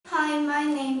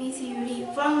Yuri.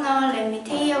 From now, let me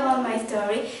tell you about my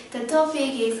story. The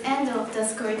topic is end of the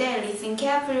school day. Listen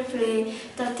carefully, please.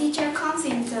 The teacher comes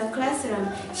into the classroom.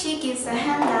 She gives a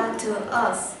handout to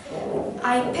us.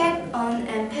 I pack on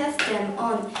and pass them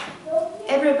on.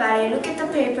 Everybody look at the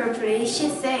paper, please, she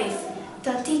says.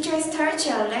 The teacher starts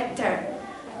a lecture.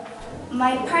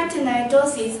 My partner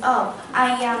dozes off.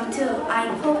 I am too. I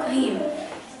poke him.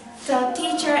 The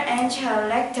teacher ends her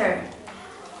lecture.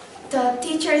 The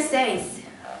teacher says,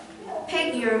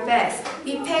 pack your bags.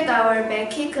 We pack our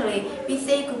bag quickly. We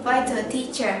say goodbye to the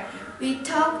teacher. We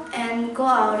talk and go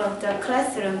out of the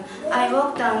classroom. I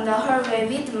walk down the hallway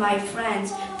with my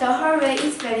friends. The hallway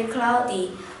is very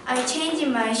cloudy. I change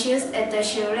my shoes at the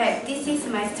shoe rack. This is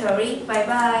my story.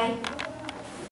 Bye-bye.